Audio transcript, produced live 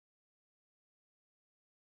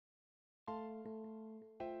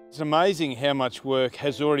It's amazing how much work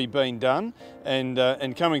has already been done, and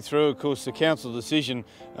coming through, of course, the council decision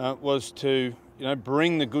was to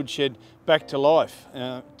bring the goods shed back to life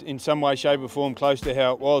in some way, shape or form, close to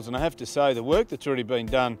how it was. And I have to say, the work that's already been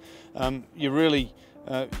done, you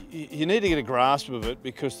need to get a grasp of it,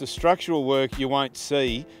 because the structural work you won't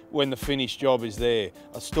see when the finished job is there.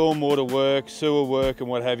 A stormwater work, sewer work and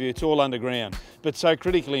what have you, it's all underground, but so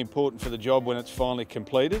critically important for the job when it's finally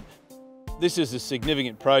completed. This is a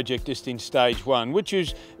significant project just in stage one, which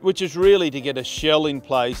is really to get a shell in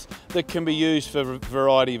place that can be used for a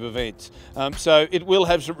variety of events. So it will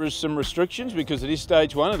have some restrictions because it is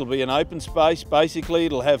stage one. It'll be an open space, basically.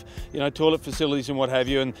 It'll have toilet facilities and what have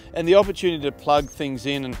you, and the opportunity to plug things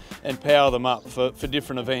in and power them up for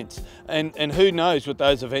different events. And who knows what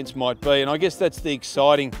those events might be. And I guess that's the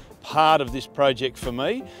exciting part of this project for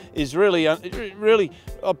me, is really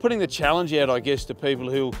putting the challenge out, I guess, to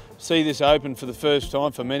people who see this open for the first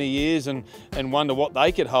time for many years and wonder what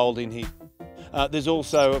they could hold in here. There's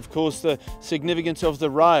also, of course, the significance of the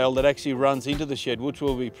rail that actually runs into the shed, which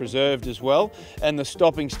will be preserved as well, and the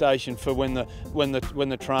stopping station for when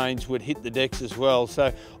the trains would hit the decks as well.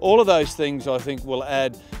 So all of those things, I think, will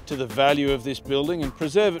add to the value of this building and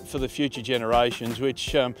preserve it for the future generations,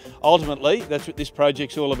 which ultimately that's what this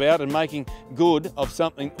project's all about, and making good of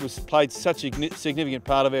something that was played such a significant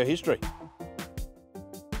part of our history.